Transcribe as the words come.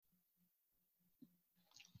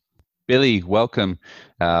Billy, welcome.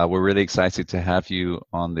 We're really excited to have you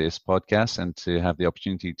on this podcast and to have the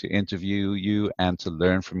opportunity to interview you and to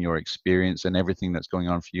learn from your experience and everything that's going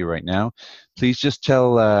on for you right now. Please just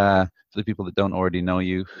tell for the people that don't already know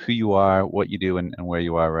you who you are, what you do, and where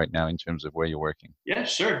you are right now in terms of where you're working. Yeah,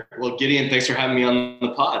 sure. Well, Gideon, thanks for having me on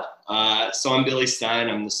the pod. So I'm Billy Stein.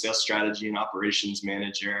 I'm the sales strategy and operations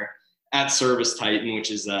manager at Service Titan,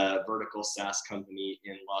 which is a vertical SaaS company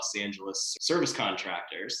in Los Angeles, service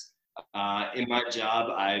contractors. In my job,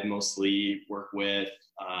 I mostly work with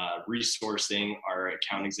resourcing our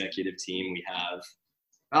account executive team. We have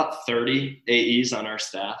about 30 AEs on our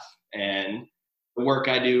staff, and the work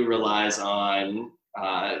I do relies on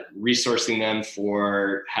resourcing them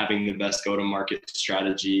for having the best go-to-market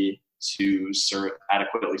strategy to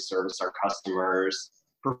adequately service our customers,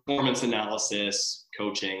 performance analysis,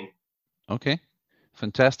 coaching. Okay,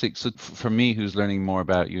 fantastic. So for me, who's learning more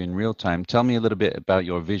about you in real time, tell me a little bit about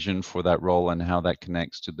your vision for that role and how that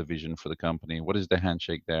connects to the vision for the company. What is the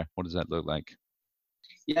handshake there? What does that look like?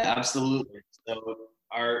 Yeah, absolutely. So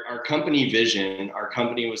our company vision, our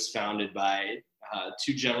company was founded by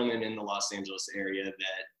two gentlemen in the Los Angeles area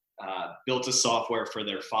that built a software for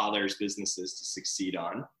their father's businesses to succeed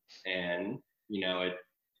on. And,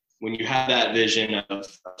 when you have that vision of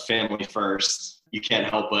family first, you can't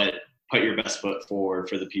help but put your best foot forward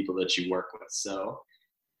for the people that you work with. So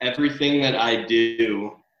everything that I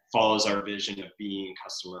do follows our vision of being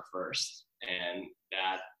customer first. And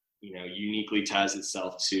that, uniquely ties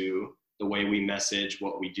itself to the way we message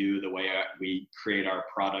what we do, the way we create our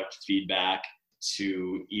product feedback,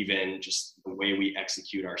 to even just the way we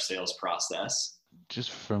execute our sales process.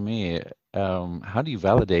 Just for me, how do you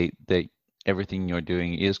validate that everything you're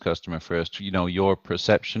doing is customer first? Your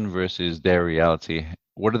perception versus their reality.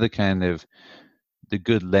 What are the kind of the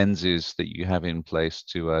good lenses that you have in place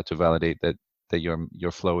to validate that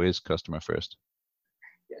your flow is customer first?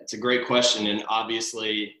 Yeah, it's a great question, and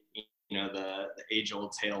obviously, the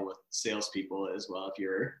age-old tale with salespeople is, well,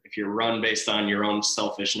 if you're run based on your own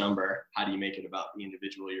selfish number, how do you make it about the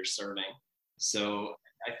individual you're serving? So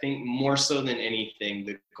I think more so than anything,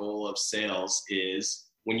 the goal of sales is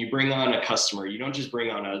when you bring on a customer, you don't just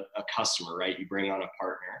bring on a customer, right? You bring on a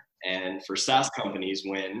partner. And for SaaS companies,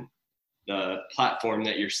 when the platform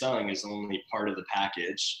that you're selling is only part of the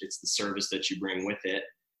package, it's the service that you bring with it.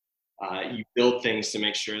 You build things to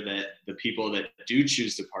make sure that the people that do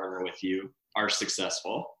choose to partner with you are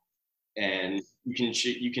successful, and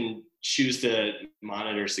you can choose to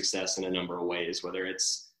monitor success in a number of ways, whether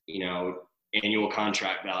it's annual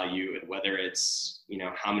contract value, whether it's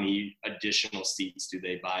how many additional seats do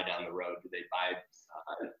they buy down the road, do they buy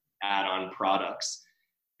add-on products.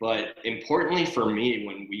 But importantly for me,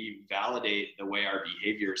 when we validate the way our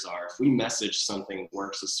behaviors are, if we message something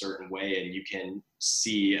works a certain way and you can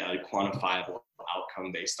see a quantifiable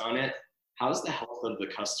outcome based on it, how's the health of the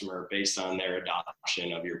customer based on their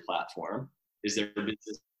adoption of your platform? Is their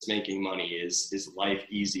business making money? Is life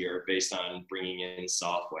easier based on bringing in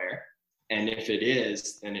software? And if it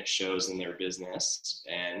is, then it shows in their business.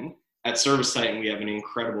 And at Service Titan, we have an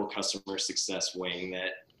incredible customer success wing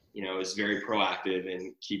that is very proactive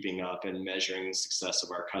in keeping up and measuring the success of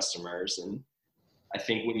our customers. And I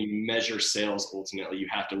think when you measure sales, ultimately, you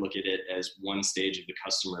have to look at it as one stage of the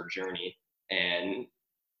customer journey. And,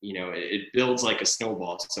 it builds like a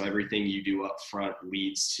snowball. So everything you do up front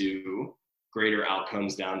leads to greater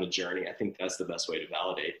outcomes down the journey. I think that's the best way to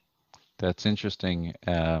validate. That's interesting,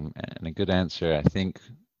 and a good answer. I think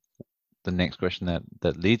the next question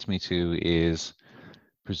that leads me to is,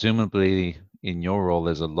 presumably in your role,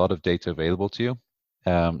 there's a lot of data available to you,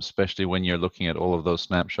 especially when you're looking at all of those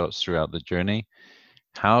snapshots throughout the journey.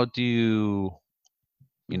 How do you,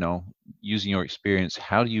 using your experience,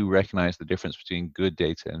 how do you recognize the difference between good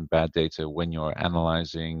data and bad data when you're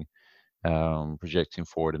analyzing, projecting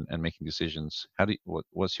forward and making decisions?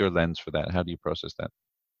 What's your lens for that? How do you process that?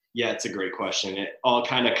 Yeah, it's a great question. It all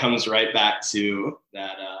kind of comes right back to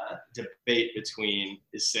that debate between,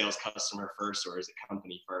 is sales customer first or is it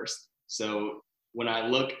company first? So when I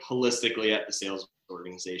look holistically at the sales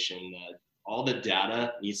organization, all the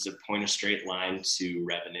data needs to point a straight line to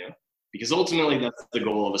revenue, because ultimately that's the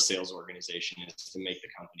goal of a sales organization, is to make the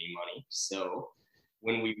company money. So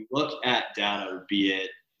when we look at data, be it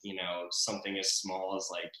something as small as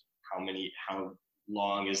like how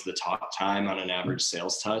long is the talk time on an average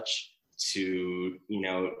sales touch, to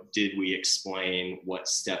did we explain what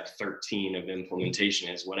step 13 of implementation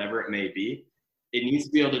is, whatever it may be, it needs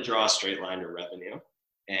to be able to draw a straight line to revenue.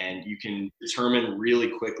 And you can determine really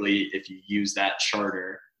quickly, if you use that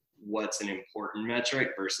charter, what's an important metric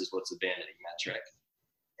versus what's a vanity metric.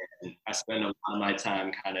 And I spend a lot of my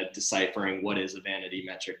time kind of deciphering what is a vanity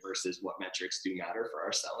metric versus what metrics do matter for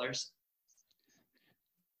our sellers.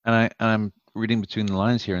 And I'm reading between the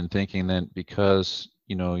lines here and thinking that because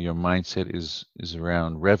your mindset is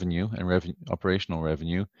around revenue and operational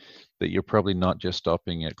revenue, that you're probably not just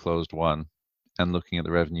stopping at closed won and looking at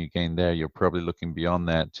the revenue gain there. You're probably looking beyond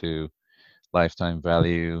that to lifetime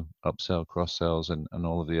value, upsell, cross sells, and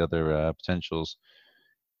all of the other potentials.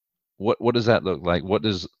 What does that look like? What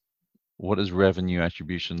does revenue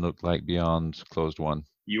attribution look like beyond closed won?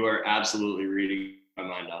 You are absolutely reading my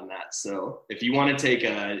mind on that. So if you want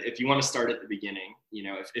to start at the beginning,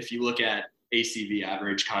 if you look at ACV,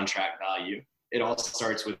 average contract value, it all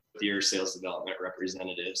starts with your sales development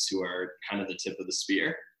representatives, who are kind of the tip of the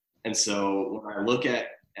spear. And so when I look at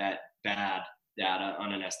bad data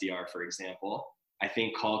on an SDR, for example, I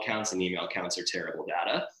think call counts and email counts are terrible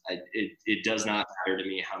data. It does not matter to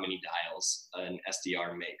me how many dials an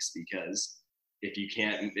SDR makes, because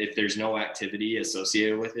if there's no activity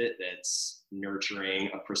associated with it that's nurturing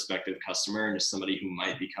a prospective customer into somebody who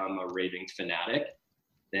might become a raving fanatic,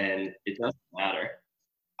 then it doesn't matter.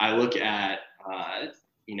 I look at,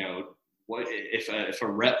 what if a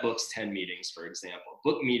rep books 10 meetings, for example.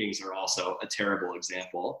 Book meetings are also a terrible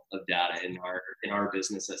example of data in our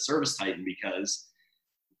business at ServiceTitan, because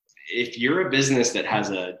if you're a business that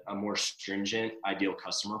has a more stringent ideal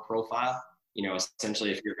customer profile,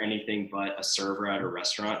 essentially if you're anything but a server at a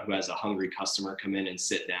restaurant who has a hungry customer come in and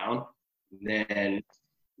sit down, then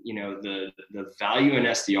the value an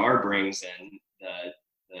SDR brings, and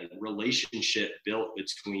the relationship built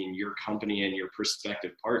between your company and your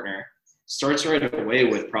prospective partner starts right away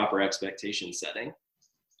with proper expectation setting.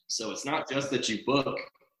 So it's not just that you book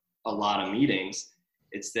a lot of meetings,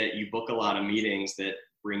 it's that you book a lot of meetings that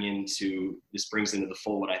brings into the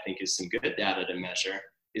fold what I think is some good data to measure,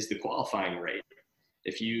 is the qualifying rate.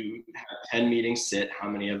 If you have 10 meetings sit, how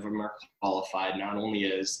many of them are qualified, not only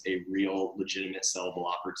as a real legitimate sellable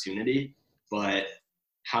opportunity, but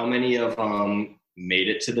how many of them made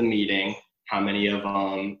it to the meeting, how many of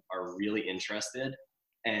them are really interested,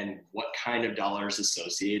 and what kind of dollars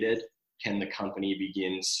associated can the company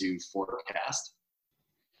begin to forecast.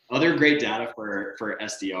 Other great data for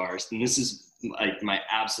SDRs, and this is like my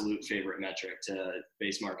absolute favorite metric to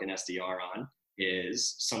basemark an SDR on,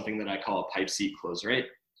 is something that I call a pipe seat close rate.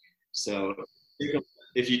 So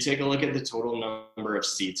if you take a look at the total number of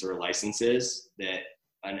seats or licenses that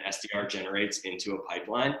an SDR generates into a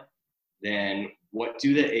pipeline, then what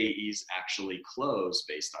do the AEs actually close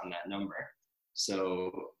based on that number?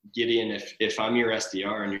 So Gideon, if I'm your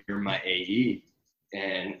SDR and you're my AE,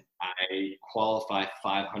 and I qualify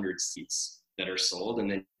 500 seats that are sold, and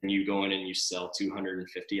then you go in and you sell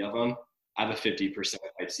 250 of them, I have a 50%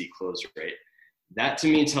 pipe seat close rate. That to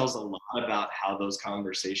me tells a lot about how those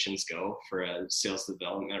conversations go for a sales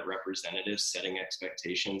development representative, setting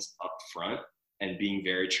expectations up front and being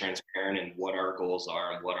very transparent in what our goals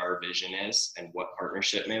are and what our vision is and what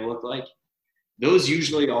partnership may look like. Those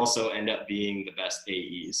usually also end up being the best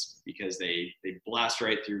AEs, because they blast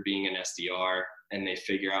right through being an SDR and they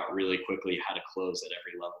figure out really quickly how to close at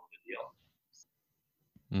every level of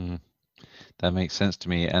the deal. Mm-hmm. That makes sense to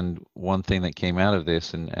me. And one thing that came out of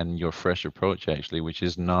this, and your fresh approach actually, which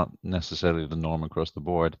is not necessarily the norm across the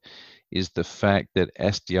board, is the fact that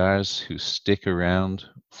SDRs who stick around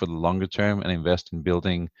for the longer term and invest in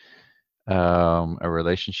building a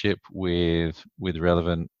relationship with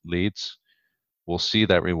relevant leads will see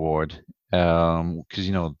that reward. Because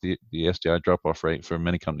the SDR drop-off rate for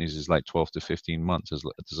many companies is like 12 to 15 months.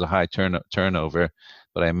 There's a high turnover,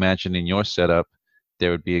 but I imagine in your setup there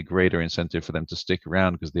would be a greater incentive for them to stick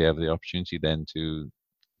around, because they have the opportunity then to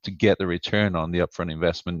get the return on the upfront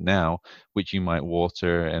investment now, which you might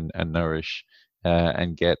water and nourish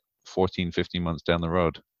and get 14, 15 months down the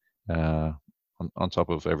road on top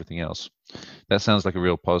of everything else. That sounds like a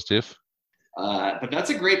real positive. But that's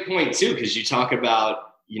a great point too, because you talk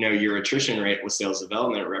about your attrition rate with sales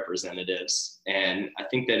development representatives, and I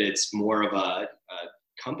think that it's more of a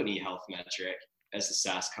company health metric as a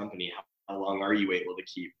SaaS company. How long are you able to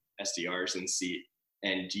keep SDRs in seat?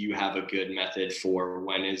 And do you have a good method for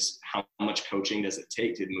how much coaching does it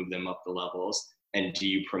take to move them up the levels? And do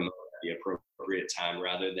you promote at the appropriate time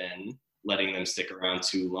rather than letting them stick around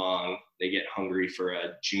too long? They get hungry for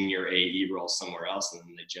a junior AE role somewhere else and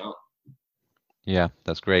then they jump. Yeah,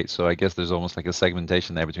 that's great. So I guess there's almost like a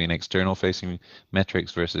segmentation there between external facing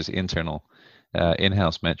metrics versus internal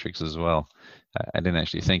in-house metrics as well. I didn't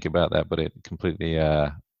actually think about that, but it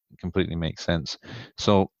completely makes sense.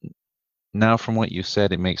 So now from what you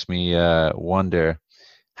said, it makes me wonder,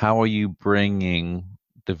 how are you bringing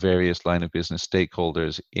the various line of business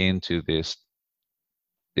stakeholders into this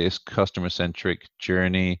customer-centric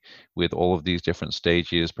journey with all of these different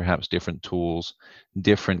stages, perhaps different tools,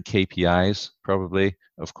 different KPIs, probably,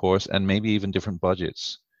 of course, and maybe even different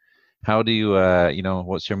budgets. How do you,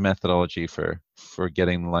 what's your methodology for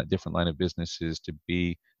getting different line of businesses to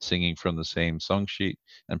be singing from the same song sheet,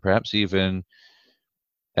 and perhaps even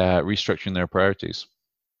restructuring their priorities?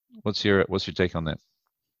 What's your take on that?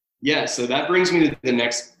 Yeah, so that brings me to the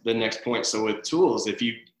next point. So with tools, if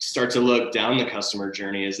you start to look down the customer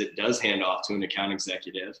journey as it does hand off to an account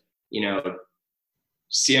executive,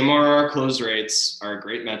 CMRR close rates are a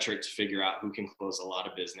great metric to figure out who can close a lot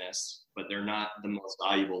of business, but they're not the most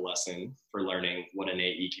valuable lesson for learning what an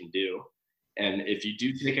AE can do. And if you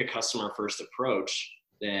do take a customer first approach,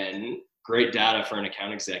 then great data for an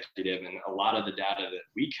account executive, and a lot of the data that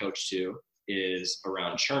we coach to is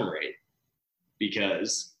around churn rate,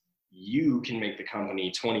 because you can make the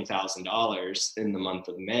company $20,000 in the month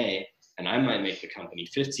of May, and I might make the company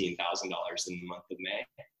 $15,000 in the month of May.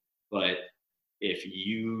 But if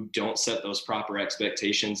you don't set those proper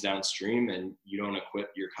expectations downstream and you don't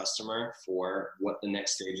equip your customer for what the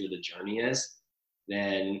next stage of the journey is,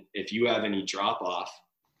 then if you have any drop off,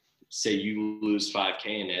 say you lose 5K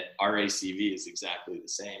in it, our ACV is exactly the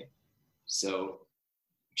same. So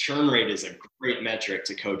churn rate is a great metric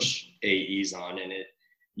to coach AEs on, and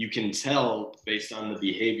you can tell based on the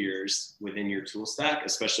behaviors within your tool stack,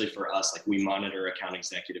 especially for us, like we monitor account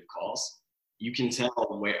executive calls. You can tell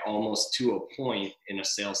where almost to a point in a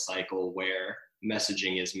sales cycle where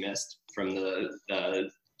messaging is missed from the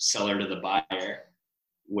seller to the buyer,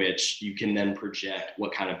 which you can then project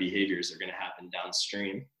what kind of behaviors are going to happen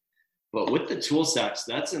downstream. But with the tool stacks,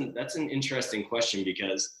 that's an interesting question,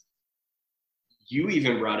 because you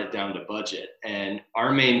even brought it down to budget. And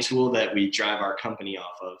our main tool that we drive our company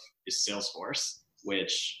off of is Salesforce,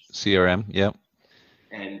 which CRM, yep.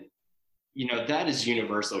 And that is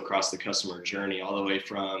universal across the customer journey, all the way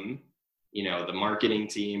from the marketing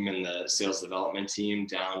team and the sales development team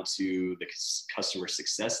down to the customer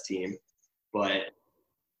success team. But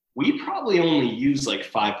we probably only use like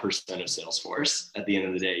 5% of Salesforce at the end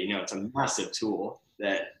of the day. It's a massive tool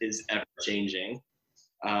that is ever changing.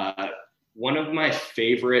 One of my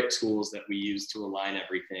favorite tools that we use to align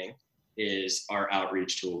everything is our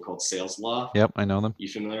outreach tool called SalesLoft. Yep, I know them. You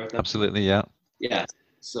familiar with them? Absolutely, yeah. Yeah.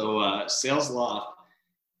 So SalesLoft,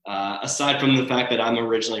 aside from the fact that I'm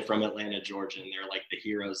originally from Atlanta, Georgia, and they're like the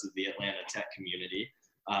heroes of the Atlanta tech community,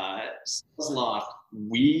 SalesLoft,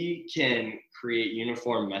 we can create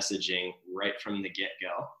uniform messaging right from the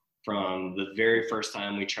get-go. From the very first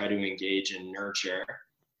time we try to engage and nurture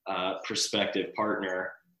a prospective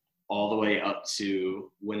partner, all the way up to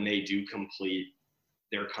when they do complete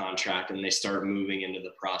their contract and they start moving into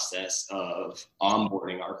the process of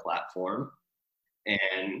onboarding our platform.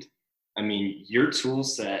 And I mean, your tool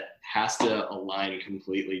set has to align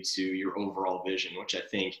completely to your overall vision, which I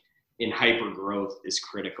think in hyper growth is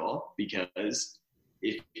critical, because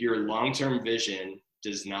if your long-term vision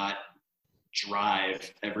does not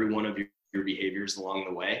drive every one of your behaviors along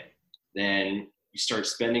the way, then you start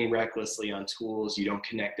spending recklessly on tools, you don't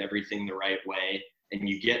connect everything the right way, and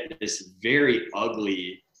you get this very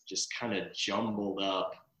ugly, just kind of jumbled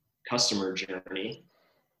up customer journey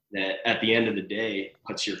that at the end of the day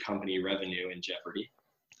puts your company revenue in jeopardy.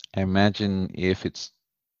 I imagine if it's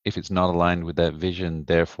not aligned with that vision,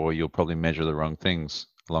 therefore you'll probably measure the wrong things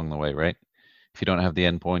along the way, right? If you don't have the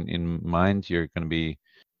endpoint in mind, you're going to be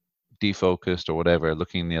defocused or whatever,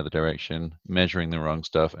 looking in the other direction, measuring the wrong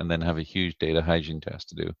stuff, and then have a huge data hygiene test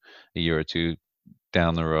to do a year or two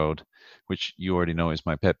down the road, which you already know is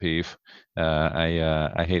my pet peeve.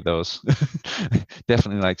 I hate those.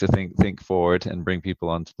 Definitely like to think forward and bring people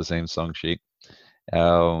onto the same song sheet.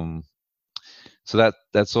 So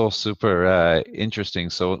that's all super interesting.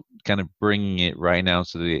 So kind of bringing it right now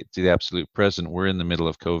to the absolute present, we're in the middle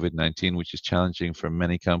of COVID-19, which is challenging for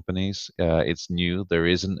many companies. It's new. There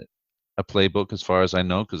isn't a playbook as far as I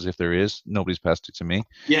know, because if there is, nobody's passed it to me.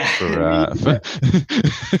 Yeah.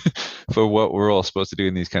 For what we're all supposed to do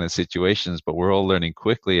in these kind of situations, but we're all learning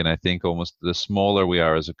quickly. And I think almost the smaller we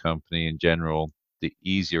are as a company in general, the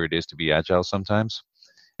easier it is to be agile sometimes.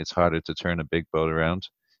 It's harder to turn a big boat around.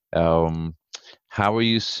 How are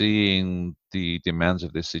you seeing the demands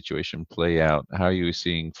of this situation play out? How are you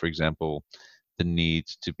seeing, for example, the need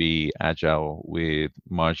to be agile with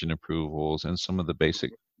margin approvals and some of the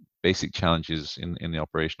basic challenges in the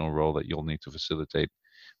operational role that you'll need to facilitate?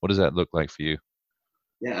 What does that look like for you?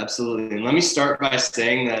 Yeah, absolutely. And let me start by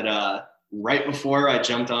saying that right before I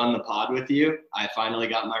jumped on the pod with you, I finally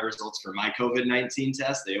got my results for my COVID-19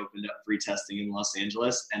 test. They opened up free testing in Los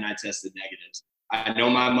Angeles, and I tested negatives. I know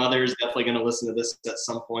my mother is definitely going to listen to this at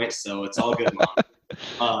some point, so it's all good,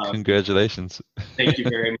 Mom. Congratulations. Thank you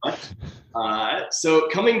very much. So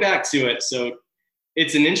coming back to it, so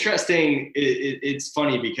it's an interesting, it's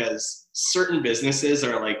funny because certain businesses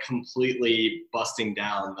are like completely busting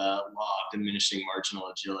down the law of diminishing marginal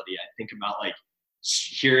agility. I think about like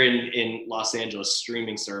here in Los Angeles,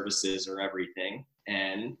 streaming services are everything.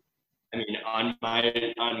 And I mean, on my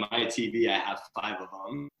TV, I have 5 of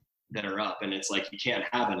them that are up, and it's like you can't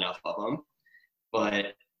have enough of them.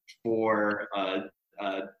 But for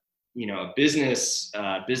a business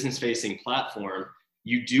facing platform,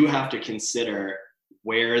 you do have to consider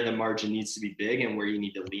where the margin needs to be big and where you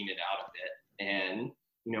need to lean it out a bit.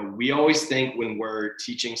 And we always think when we're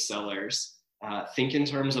teaching sellers, think in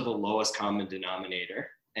terms of the lowest common denominator.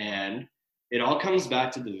 And it all comes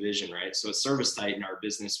back to the vision, right? So at ServiceTitan, our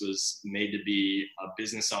business was made to be a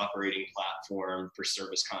business operating platform for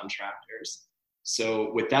service contractors.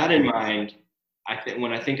 So with that in mind,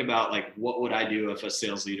 when I think about like, what would I do if a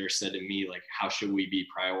sales leader said to me, like, how should we be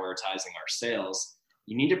prioritizing our sales?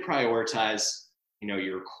 You need to prioritize,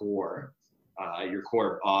 your core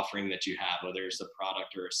offering that you have, whether it's a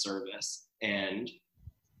product or a service, and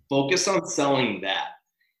focus on selling that.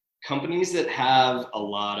 Companies that have a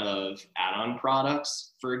lot of add-on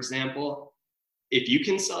products, for example, if you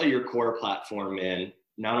can sell your core platform in,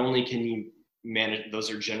 not only can you manage,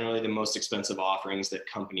 those are generally the most expensive offerings that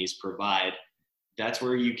companies provide. That's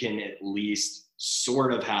where you can at least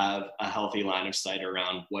sort of have a healthy line of sight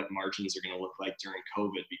around what margins are going to look like during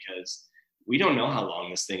COVID, because we don't know how long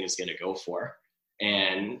this thing is going to go for.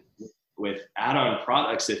 And with add-on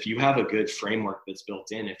products, if you have a good framework that's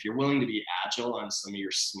built in, if you're willing to be agile on some of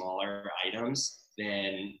your smaller items,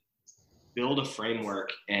 then build a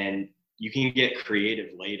framework and you can get creative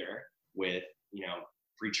later with,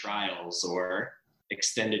 free trials or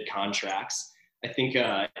extended contracts. I think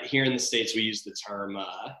here in the States, we use the term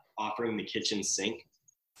offering the kitchen sink.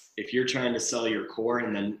 If you're trying to sell your core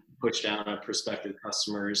and then push down a prospective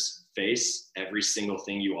customer's face every single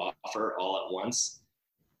thing you offer all at once,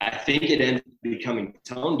 I think it ends up becoming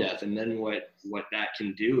tone deaf. And then what that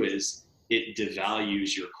can do is it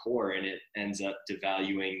devalues your core, and it ends up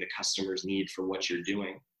devaluing the customer's need for what you're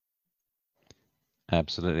doing.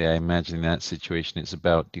 Absolutely. I imagine in that situation, it's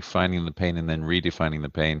about defining the pain and then redefining the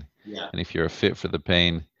pain. Yeah. And if you're a fit for the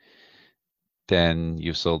pain, then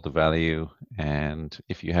you've sold the value. And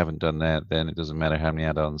if you haven't done that, then it doesn't matter how many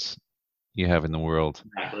add-ons you have in the world.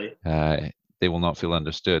 Exactly. They will not feel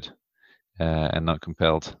understood and not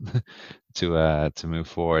compelled to move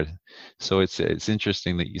forward. So it's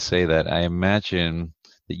interesting that you say that. I imagine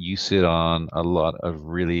that you sit on a lot of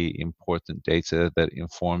really important data that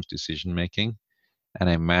informs decision making. And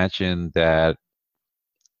I imagine that,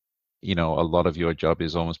 a lot of your job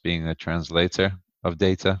is almost being a translator of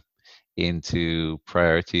data into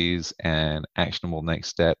priorities and actionable next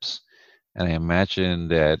steps. And I imagine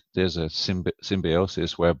that there's a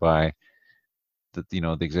symbiosis whereby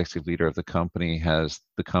the executive leader of the company has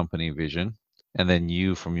the company vision, and then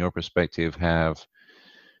you, from your perspective, have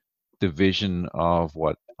the vision of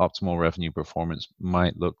what optimal revenue performance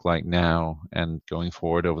might look like now and going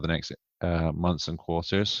forward over the next months and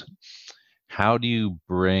quarters. How do you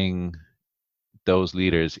bring those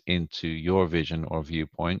leaders into your vision or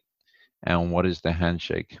viewpoint? And what is the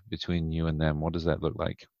handshake between you and them? What does that look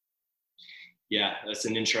like? Yeah, that's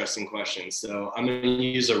an interesting question. So I'm going to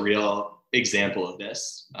use a real example of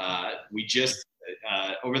this. We just,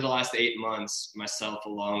 over the last 8 months, myself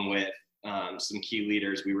along with some key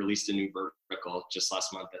leaders, we released a new vertical just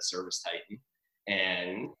last month at ServiceTitan.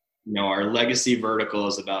 And our legacy vertical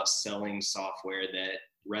is about selling software that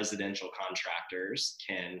residential contractors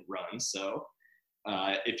can run. So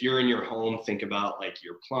if you're in your home, think about like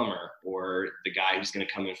your plumber or the guy who's going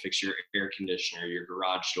to come and fix your air conditioner, your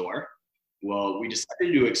garage door. Well, we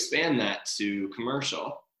decided to expand that to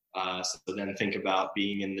commercial. So then think about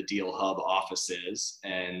being in the Deal Hub offices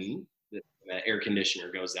and the air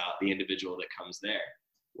conditioner goes out, the individual that comes there.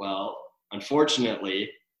 Well,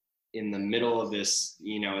 unfortunately, in the middle of this,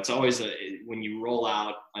 it's always when you roll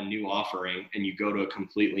out a new offering and you go to a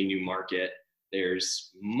completely new market,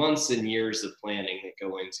 there's months and years of planning that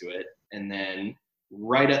go into it. And then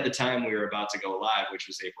right at the time we were about to go live, which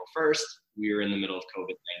was April 1st, we were in the middle of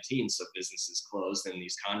COVID-19. So businesses closed and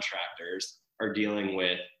these contractors are dealing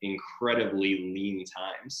with incredibly lean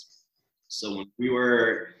times. So when we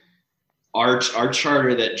were, our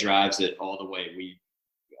charter that drives it all the way,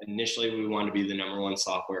 initially we wanted to be the number one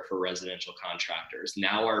software for residential contractors.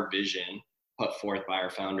 Now our vision put forth by our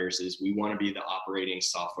founders is we want to be the operating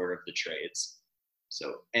software of the trades.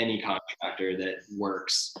 So any contractor that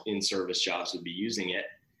works in service jobs would be using it.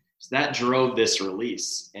 So that drove this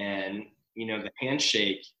release. And, the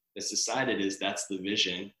handshake that's decided is that's the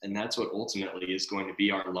vision. And that's what ultimately is going to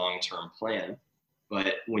be our long-term plan.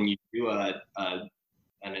 But when you do an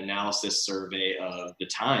analysis survey of the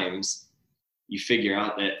times, you figure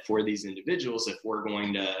out that for these individuals, if we're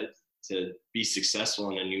going to be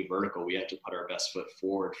successful in a new vertical, we have to put our best foot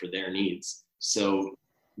forward for their needs. So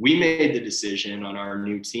we made the decision on our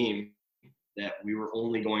new team that we were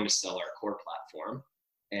only going to sell our core platform.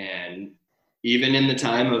 And even in the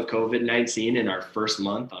time of COVID-19, in our first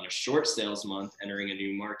month, on a short sales month, entering a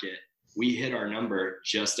new market, we hit our number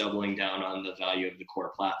just doubling down on the value of the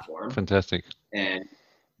core platform. Fantastic. And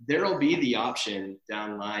there'll be the option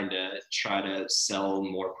down the line to try to sell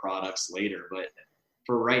more products later. But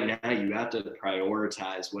for right now, you have to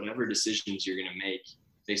prioritize whatever decisions you're going to make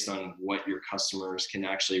based on what your customers can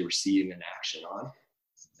actually receive and action on.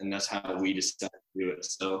 And that's how we decided to do it.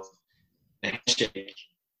 So the handshake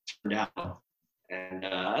turned out. And,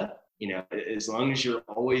 as long as you're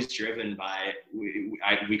always driven by,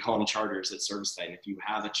 we call them charters at ServiceTitan. If you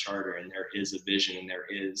have a charter and there is a vision and there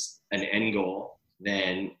is an end goal,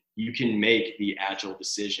 then you can make the agile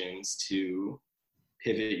decisions to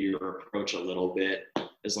pivot your approach a little bit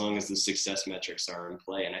as long as the success metrics are in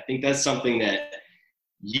play. And I think that's something that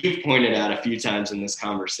you've pointed out a few times in this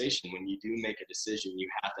conversation. When you do make a decision, you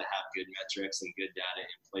have to have good metrics and good data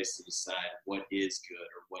in place to decide what is good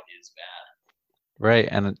or what is bad. Right.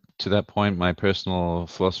 And to that point, my personal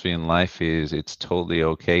philosophy in life is it's totally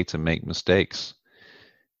okay to make mistakes.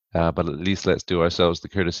 But at least let's do ourselves the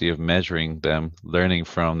courtesy of measuring them, learning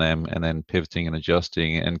from them, and then pivoting and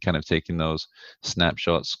adjusting and kind of taking those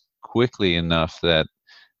snapshots quickly enough that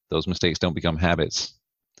those mistakes don't become habits,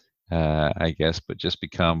 I guess, but just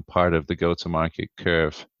become part of the go-to-market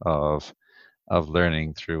curve of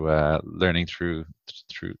learning through the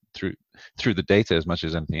data as much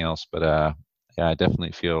as anything else. But yeah, I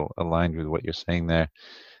definitely feel aligned with what you're saying there.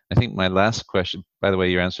 I think my last question, by the way,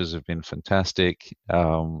 your answers have been fantastic.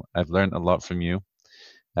 I've learned a lot from you,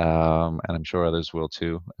 and I'm sure others will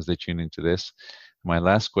too as they tune into this. My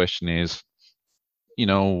last question is,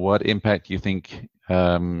 what impact do you think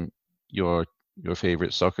your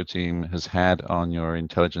favorite soccer team has had on your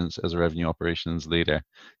intelligence as a revenue operations leader?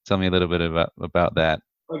 Tell me a little bit about that.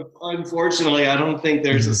 Unfortunately, I don't think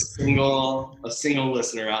there's a single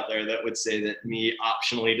listener out there that would say that me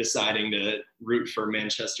optionally deciding to root for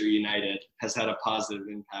Manchester United has had a positive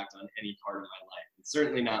impact on any part of my life. It's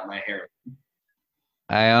certainly not my hair.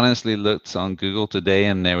 I honestly looked on Google today,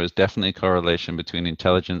 and there was definitely a correlation between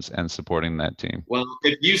intelligence and supporting that team. Well,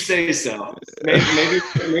 if you say so,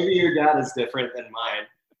 maybe your dad is different than mine.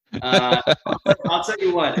 I'll tell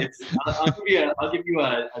you what. I'll give you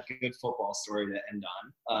a good football story to end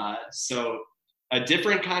on. So a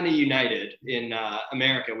different kind of United in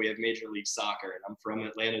America. We have Major League Soccer, and I'm from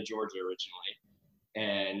Atlanta, Georgia originally.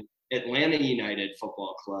 And Atlanta United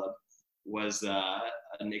Football Club was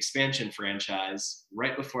an expansion franchise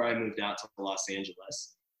right before I moved out to Los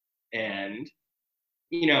Angeles. And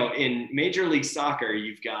in Major League Soccer,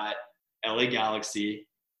 you've got LA Galaxy,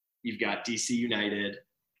 you've got DC United.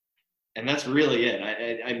 And that's really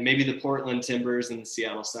it. I maybe the Portland Timbers and the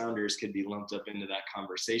Seattle Sounders could be lumped up into that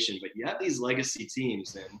conversation, but you have these legacy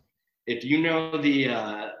teams, and if you know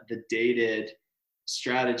the dated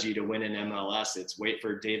strategy to win an MLS, it's wait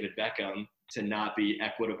for David Beckham to not be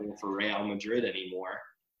equitable for Real Madrid anymore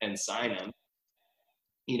and sign him.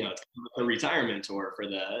 It's a retirement tour for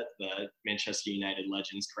the Manchester United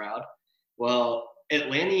Legends crowd. Well,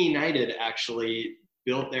 Atlanta United actually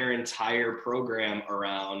built their entire program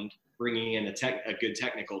around bringing in a good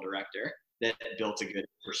technical director that built a good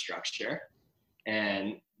infrastructure.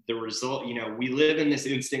 And the result, we live in this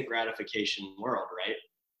instant gratification world, right?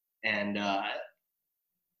 And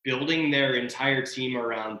building their entire team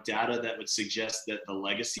around data that would suggest that the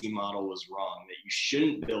legacy model was wrong, that you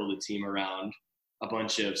shouldn't build a team around a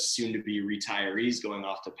bunch of soon-to-be retirees going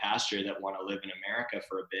off to pasture that want to live in America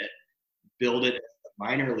for a bit. Build it as a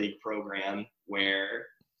minor league program where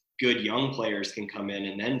good young players can come in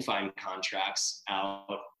and then find contracts out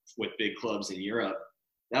with big clubs in Europe.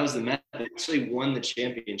 That was the method. They actually won the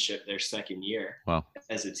championship their second year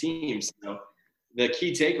as a team. So the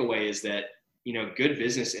key takeaway is that, good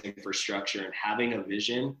business infrastructure and having a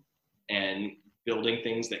vision and building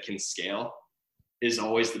things that can scale is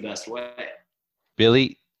always the best way.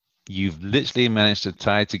 Billy, you've literally managed to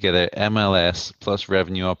tie together MLS plus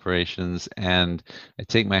revenue operations, and I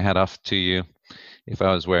take my hat off to you. If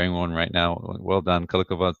I was wearing one right now, well done,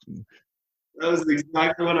 Kalikovat. That was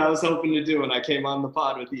exactly what I was hoping to do when I came on the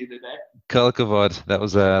pod with you today. Kalikavad, that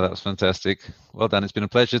was fantastic. Well done. It's been a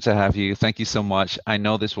pleasure to have you. Thank you so much. I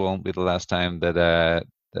know this won't be the last time that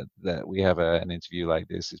we have an interview like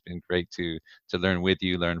this. It's been great to learn with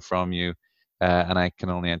you, learn from you, and I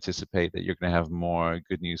can only anticipate that you're going to have more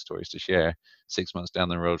good news stories to share 6 months down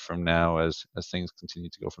the road from now, as things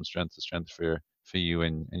continue to go from strength to strength for you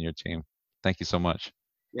and your team. Thank you so much.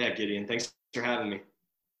 Yeah, Gideon, thanks for having me.